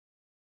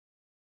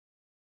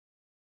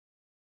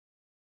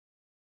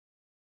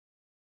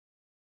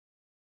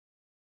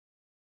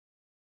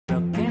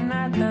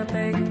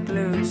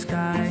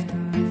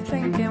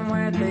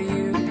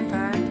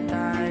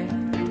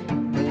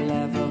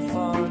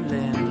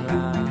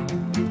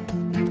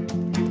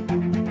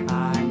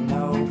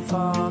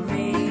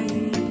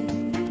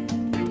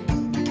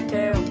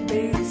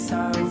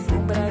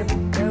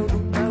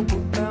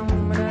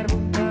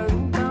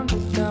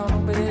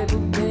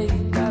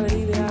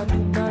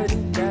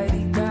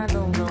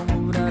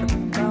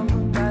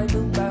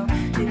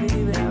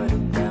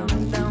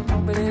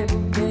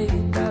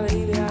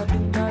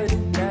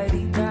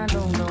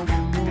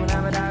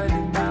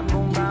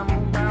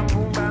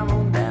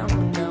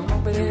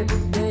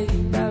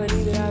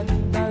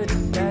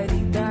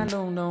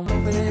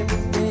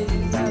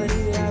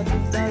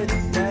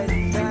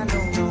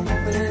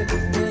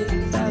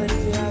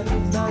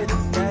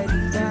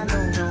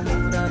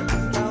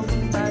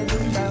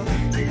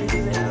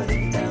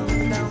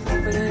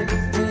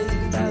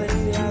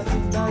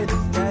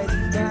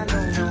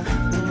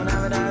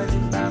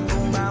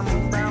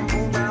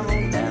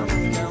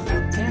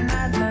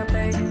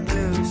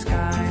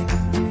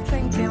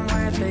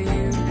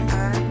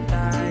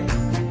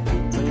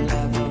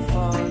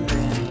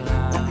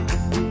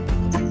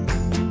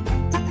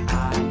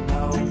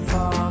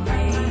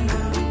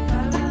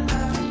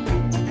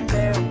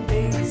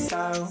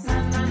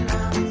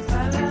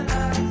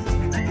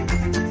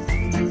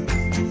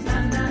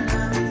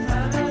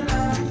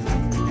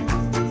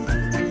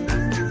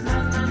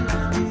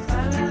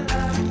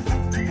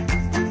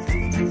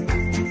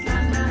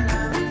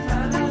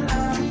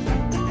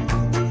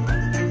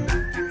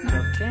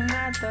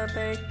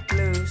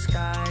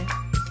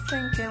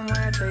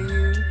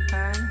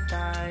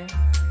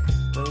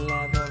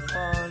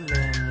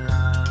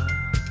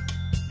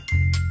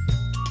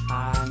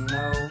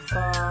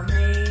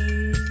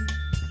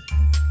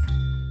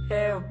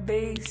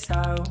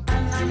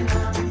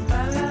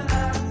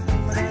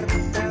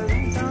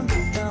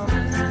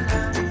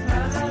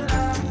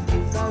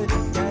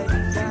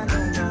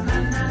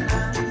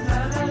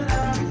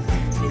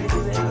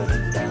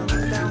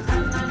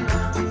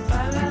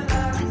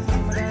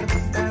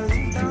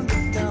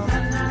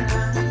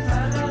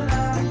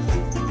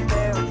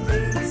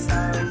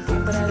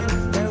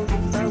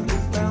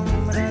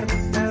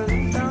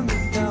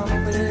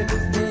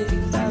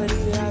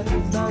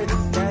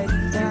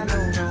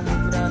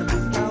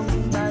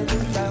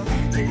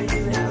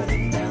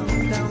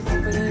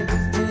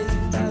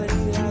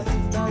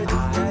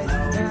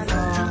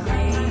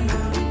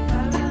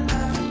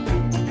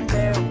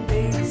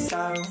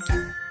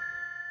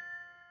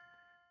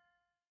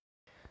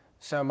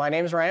So my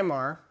name is Ryan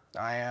Maurer.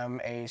 I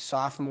am a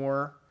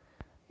sophomore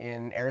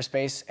in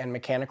aerospace and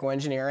mechanical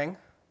engineering,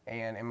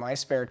 and in my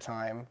spare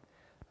time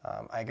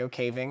I go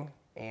caving,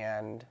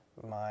 and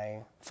my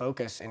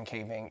focus in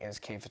caving is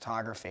cave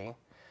photography,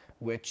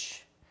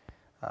 which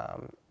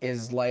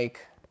is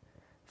like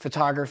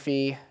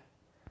photography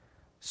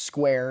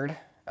squared.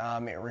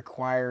 It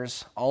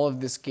requires all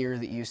of this gear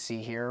that you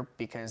see here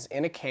because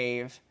in a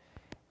cave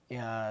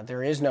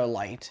there is no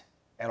light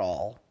at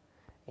all.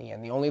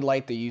 And the only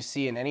light that you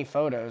see in any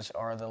photos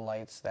are the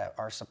lights that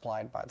are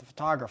supplied by the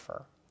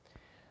photographer.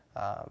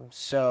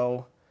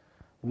 So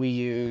we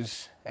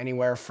use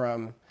anywhere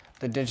from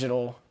the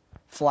digital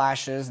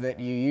flashes that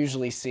you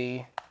usually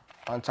see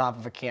on top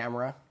of a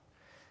camera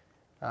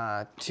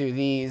to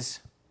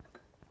these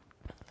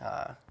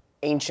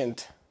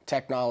ancient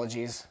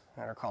technologies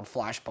that are called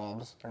flash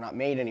bulbs. They're not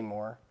made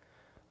anymore,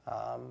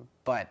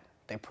 but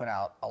they put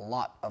out a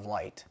lot of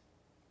light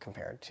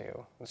compared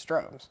to the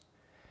strobes.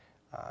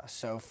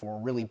 So for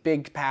really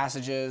big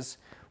passages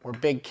or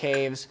big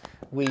caves,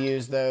 we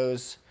use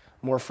those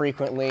more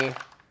frequently.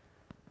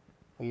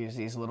 We use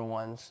these little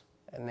ones,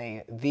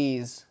 and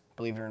these,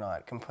 believe it or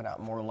not, can put out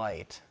more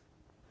light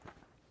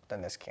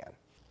than this can.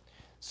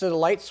 So the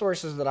light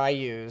sources that I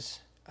use,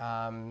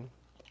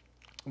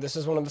 this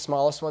is one of the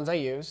smallest ones I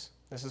use.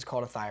 This is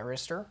called a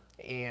thyristor,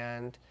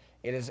 and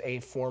it is a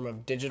form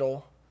of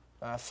digital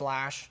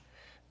flash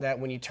that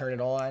when you turn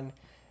it on,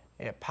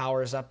 it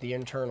powers up the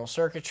internal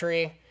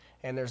circuitry.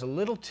 And there's a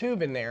little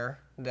tube in there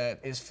that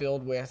is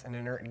filled with an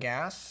inert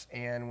gas,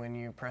 and when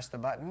you press the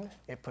button,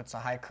 it puts a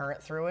high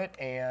current through it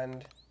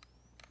and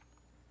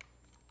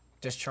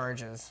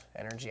discharges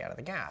energy out of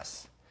the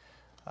gas.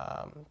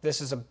 This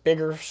is a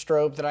bigger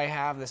strobe that I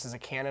have. This is a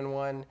Canon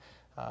one.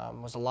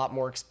 Was a lot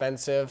more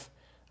expensive,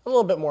 a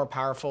little bit more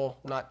powerful,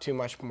 not too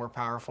much more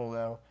powerful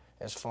though,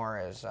 as far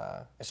as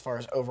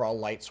overall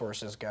light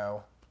sources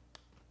go.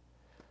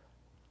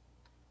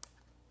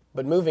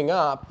 But moving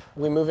up,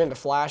 we move into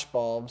flash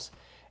bulbs,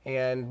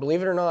 and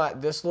believe it or not,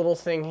 this little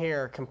thing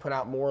here can put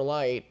out more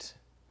light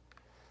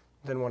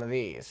than one of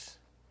these.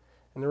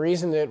 And the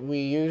reason that we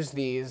use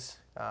these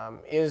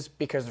is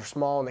because they're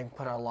small and they can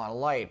put out a lot of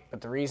light, but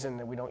the reason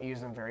that we don't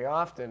use them very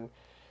often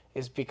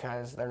is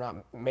because they're not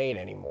made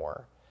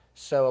anymore.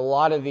 So a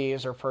lot of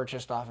these are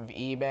purchased off of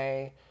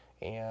eBay,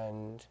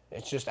 and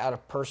it's just out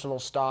of personal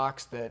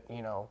stocks that,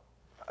 you know,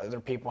 other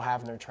people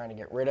have and they're trying to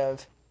get rid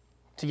of.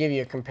 To give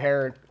you a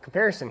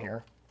comparison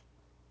here,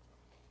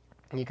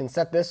 you can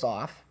set this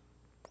off,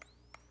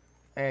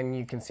 and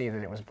you can see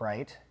that it was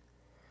bright.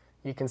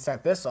 You can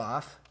set this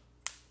off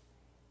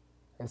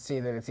and see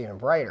that it's even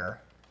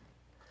brighter.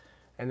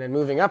 And then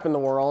moving up in the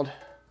world,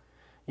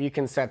 you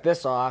can set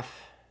this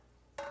off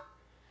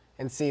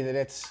and see that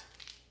it's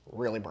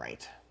really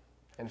bright.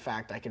 In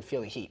fact, I can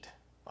feel the heat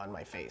on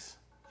my face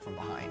from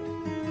behind.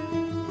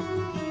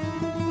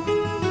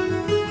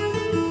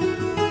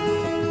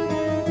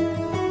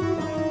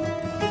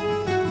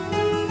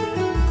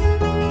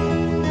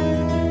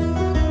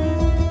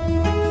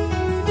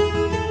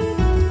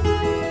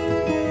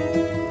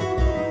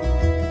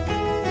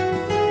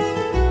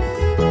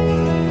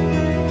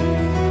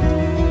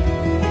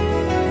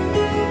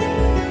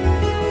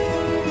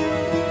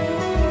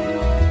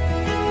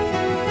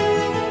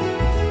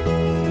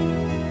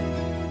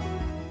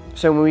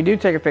 So when we do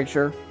take a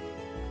picture,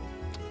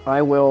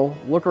 I will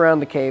look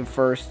around the cave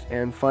first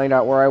and find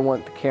out where I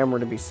want the camera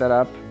to be set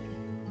up.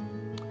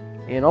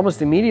 And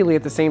almost immediately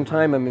at the same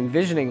time, I'm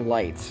envisioning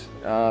lights.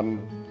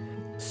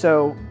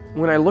 So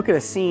when I look at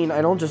a scene,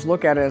 I don't just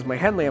look at it as my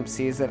headlamp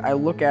sees it. I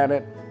look at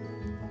it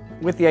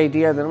with the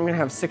idea that I'm going to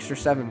have 6 or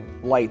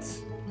 7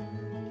 lights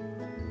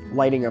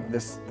lighting up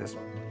this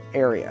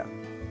area,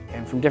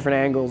 and from different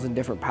angles and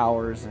different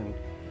powers. And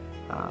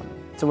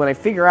so when I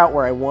figure out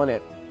where I want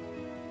it,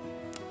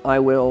 I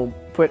will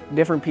put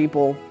different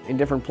people in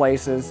different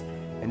places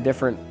and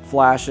different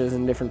flashes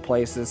in different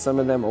places. Some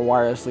of them are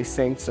wirelessly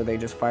synced, so they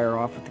just fire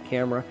off with the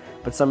camera,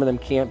 but some of them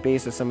can't be,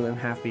 so some of them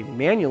have to be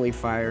manually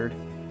fired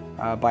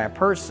by a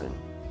person.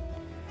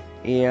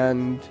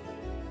 And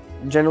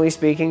generally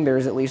speaking,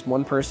 there's at least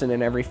one person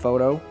in every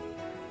photo,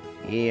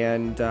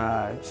 and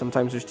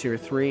sometimes there's 2 or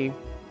 3,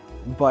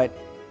 but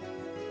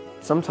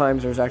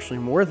sometimes there's actually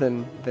more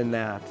than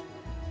that,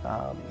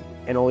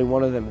 and only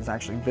one of them is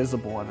actually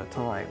visible at a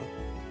time,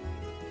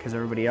 because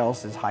everybody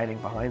else is hiding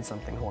behind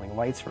something holding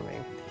lights for me.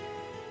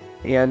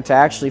 And to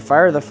actually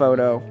fire the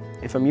photo,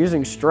 if I'm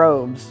using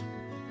strobes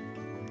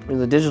or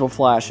the digital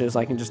flashes,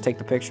 I can just take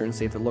the picture and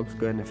see if it looks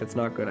good, and if it's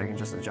not good, I can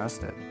just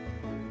adjust it.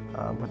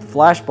 With the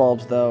flash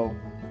bulbs though,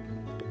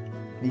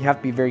 you have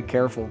to be very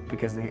careful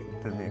because the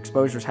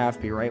exposures have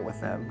to be right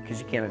with them, because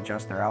you can't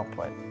adjust their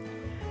output.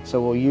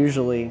 So we'll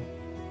usually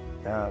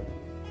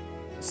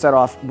set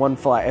off one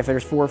flash. If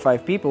there's 4 or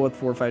 5 people with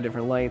 4 or 5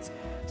 different lights,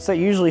 so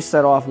usually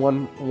set off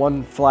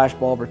one flash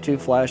bulb or 2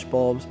 flash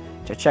bulbs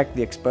to check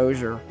the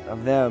exposure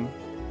of them,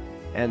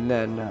 and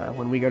then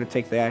when we go to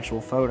take the actual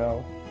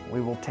photo,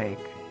 we will take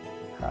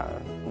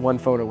one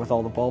photo with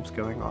all the bulbs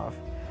going off.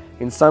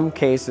 In some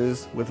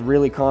cases, with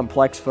really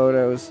complex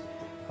photos,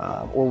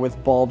 or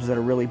with bulbs that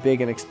are really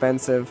big and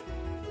expensive,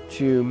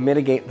 to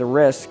mitigate the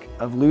risk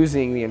of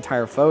losing the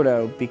entire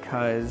photo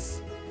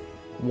because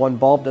one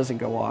bulb doesn't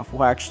go off.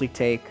 We'll actually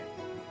take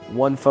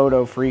one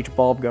photo for each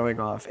bulb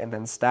going off and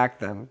then stack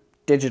them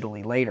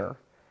digitally later.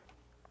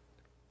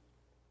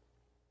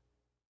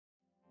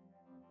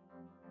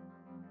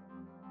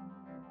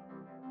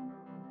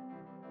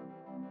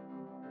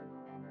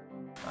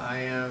 I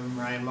am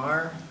Ryan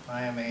Maurer.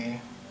 I am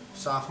a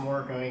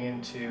sophomore going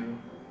into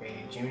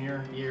a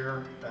junior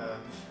year of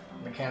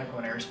mechanical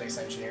and aerospace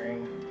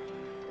engineering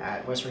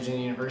at West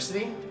Virginia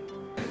University.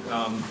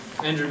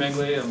 Andrew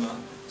Megley, I'm a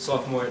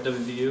sophomore at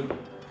WVU.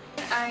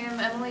 I am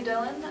Emily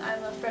Dillon.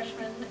 I'm a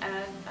freshman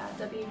at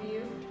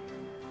WVU.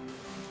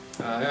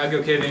 I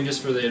go caving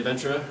just for the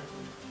adventure.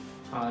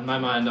 In my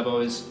mind, I've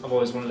always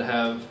wanted to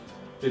have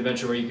the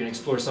adventure where you can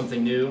explore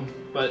something new,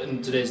 but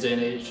in today's day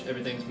and age,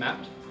 everything's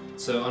mapped.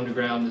 So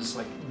underground is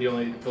like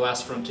the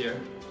last frontier.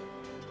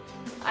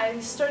 I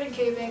started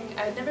caving.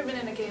 I'd never been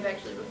in a cave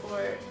actually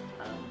before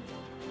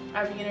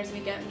our beginner's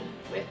weekend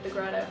with the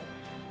grotto,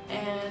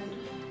 and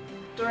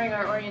during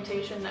our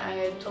orientation I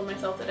had told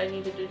myself that I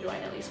needed to join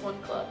at least one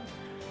club,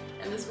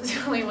 and this was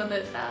the only one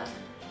that,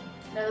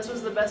 this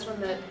was the best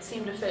one that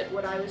seemed to fit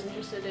what I was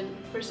interested in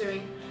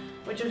pursuing,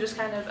 which was just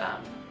kind of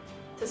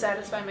to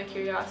satisfy my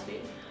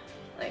curiosity.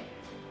 Like,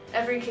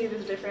 every cave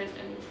is different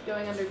and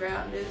going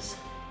underground is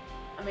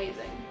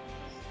amazing.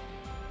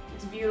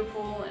 It's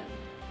beautiful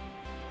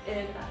and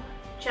it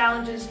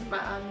challenges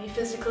me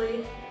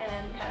physically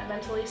and kind of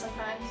mentally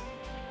sometimes.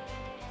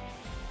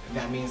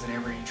 That means that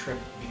every trip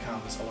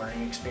becomes a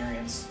learning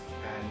experience,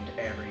 and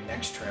every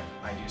next trip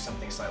I do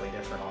something slightly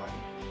different on.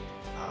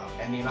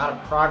 And the amount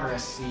of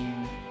progress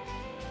seen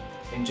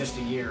in just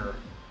a year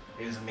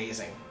is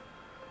amazing.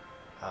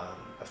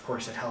 Of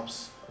course, it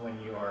helps when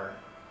you are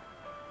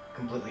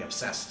completely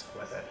obsessed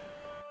with it.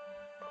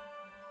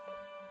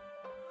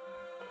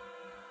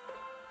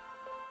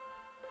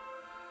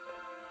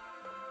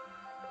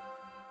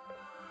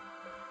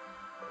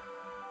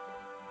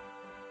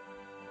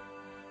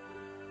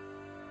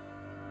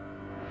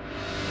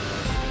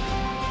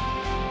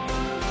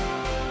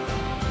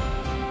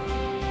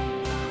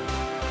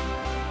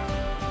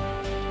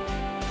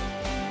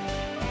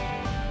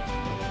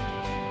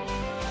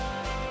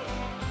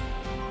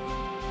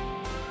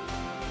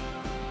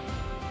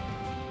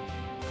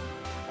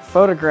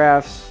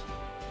 Photographs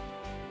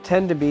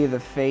tend to be the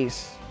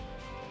face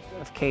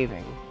of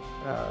caving.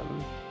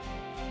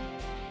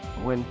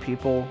 When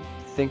people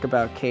think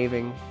about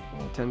caving,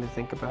 they tend to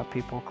think about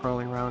people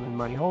crawling around in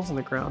muddy holes in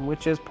the ground,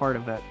 which is part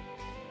of it.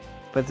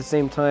 But at the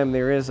same time,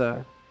 there is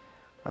a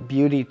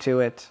beauty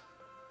to it,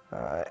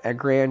 a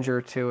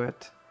grandeur to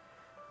it,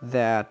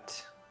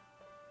 that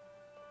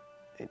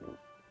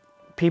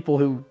people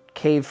who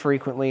cave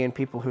frequently and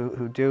people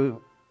who do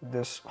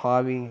this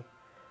hobby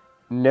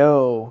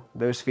know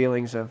those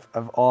feelings of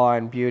awe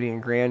and beauty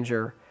and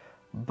grandeur.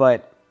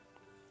 But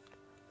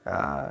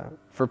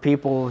for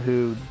people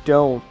who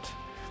don't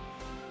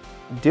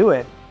do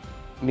it,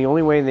 the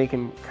only way they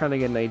can kind of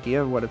get an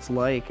idea of what it's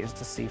like is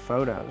to see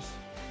photos.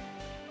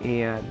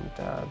 And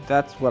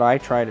that's what I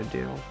try to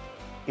do.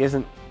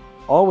 Isn't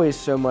always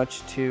so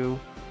much to,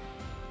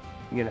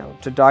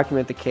 to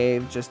document the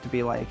cave just to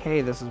be like,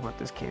 hey, this is what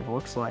this cave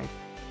looks like,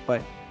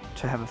 but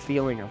to have a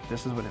feeling of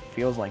this is what it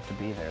feels like to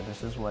be there.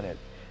 This is what it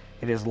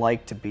is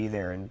like to be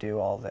there and do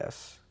all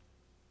this.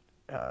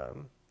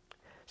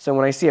 So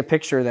when I see a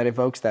picture that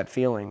evokes that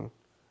feeling,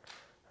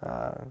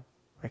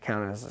 I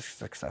count it as a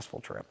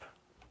successful trip.